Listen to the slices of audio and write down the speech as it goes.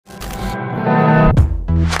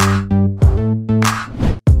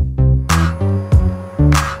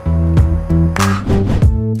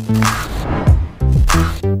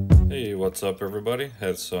up, everybody?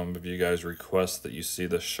 Had some of you guys request that you see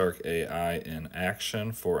the Shark AI in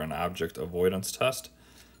action for an object avoidance test.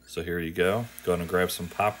 So here you go. Go ahead and grab some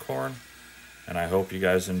popcorn, and I hope you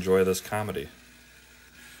guys enjoy this comedy.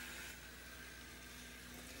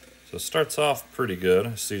 So it starts off pretty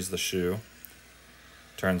good. Sees the shoe,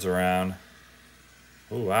 turns around.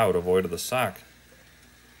 Ooh, wow, it avoided the sock.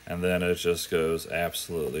 And then it just goes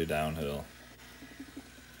absolutely downhill.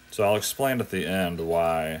 So I'll explain at the end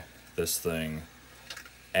why this thing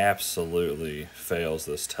absolutely fails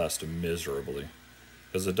this test miserably.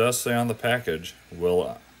 Because it does say on the package,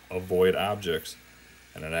 will avoid objects,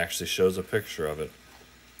 and it actually shows a picture of it.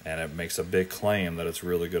 And it makes a big claim that it's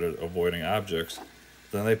really good at avoiding objects.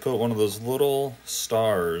 Then they put one of those little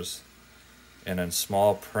stars and in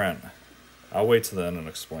small print. I'll wait till the end and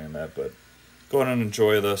explain that, but go ahead and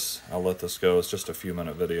enjoy this. I'll let this go. It's just a few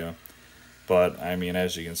minute video. But, I mean,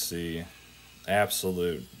 as you can see,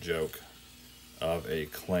 absolute joke of a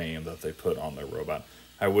claim that they put on their robot.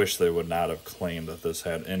 I wish they would not have claimed that this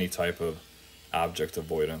had any type of object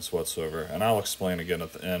avoidance whatsoever. And I'll explain again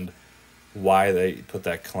at the end why they put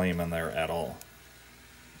that claim in there at all.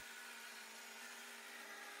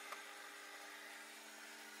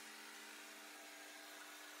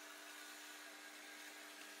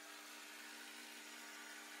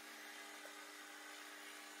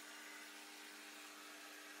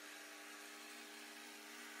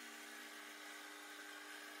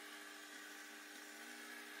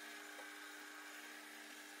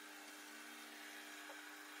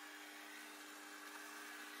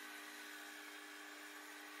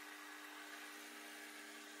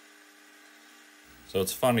 So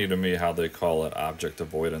it's funny to me how they call it object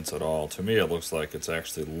avoidance at all. To me, it looks like it's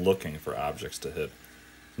actually looking for objects to hit.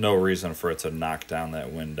 No reason for it to knock down that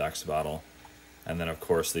Windex bottle. And then, of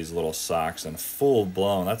course, these little socks and full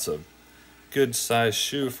blown. That's a good size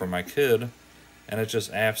shoe for my kid. And it just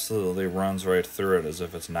absolutely runs right through it as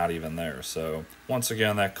if it's not even there. So once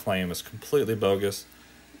again, that claim is completely bogus.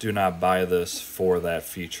 Do not buy this for that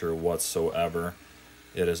feature whatsoever.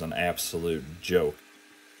 It is an absolute joke.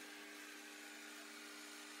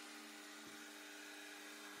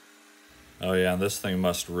 Oh yeah, and this thing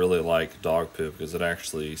must really like dog poop because it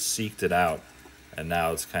actually seeked it out, and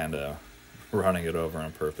now it's kind of running it over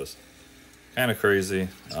on purpose. Kind of crazy,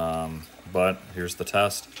 but here's the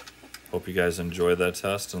test. Hope you guys enjoyed that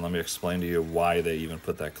test, and let me explain to you why they even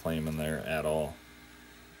put that claim in there at all.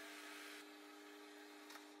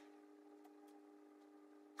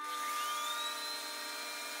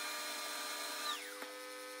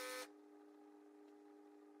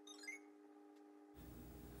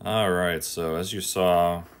 Alright, so as you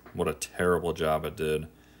saw, what a terrible job it did.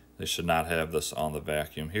 They should not have this on the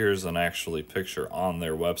vacuum. Here's an actually picture on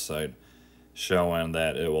their website showing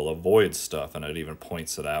that it will avoid stuff, and it even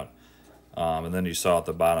points it out. And then you saw at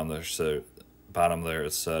the bottom there,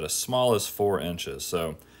 it said as small as 4 inches.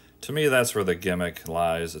 So to me, that's where the gimmick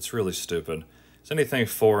lies. It's really stupid. So anything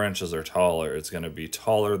 4 inches or taller, it's going to be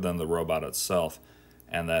taller than the robot itself.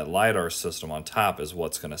 And that LIDAR system on top is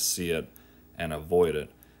what's going to see it and avoid it.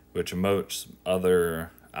 Which most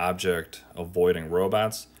other object avoiding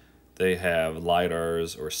robots, they have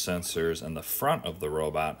LIDARs or sensors in the front of the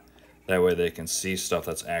robot. That way they can see stuff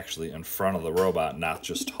that's actually in front of the robot, not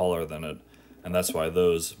just taller than it. And that's why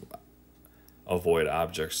those avoid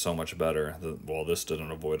objects so much better. Well, this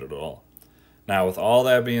didn't avoid it at all. Now, with all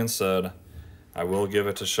that being said, I will give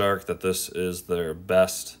it to Shark that this is their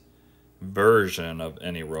best version of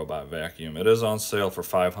any robot vacuum. It is on sale for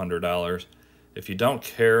 $500. If you don't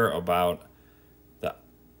care about the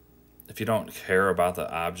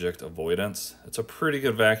object avoidance, it's a pretty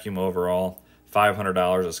good vacuum overall.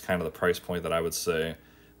 $500 is kind of the price point that I would say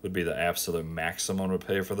would be the absolute maximum to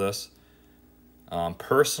pay for this.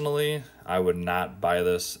 Personally, I would not buy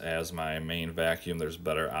this as my main vacuum. There's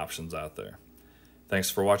better options out there. Thanks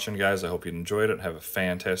for watching, guys. I hope you enjoyed it. Have a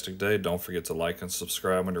fantastic day. Don't forget to like and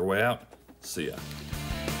subscribe on your way out. See ya.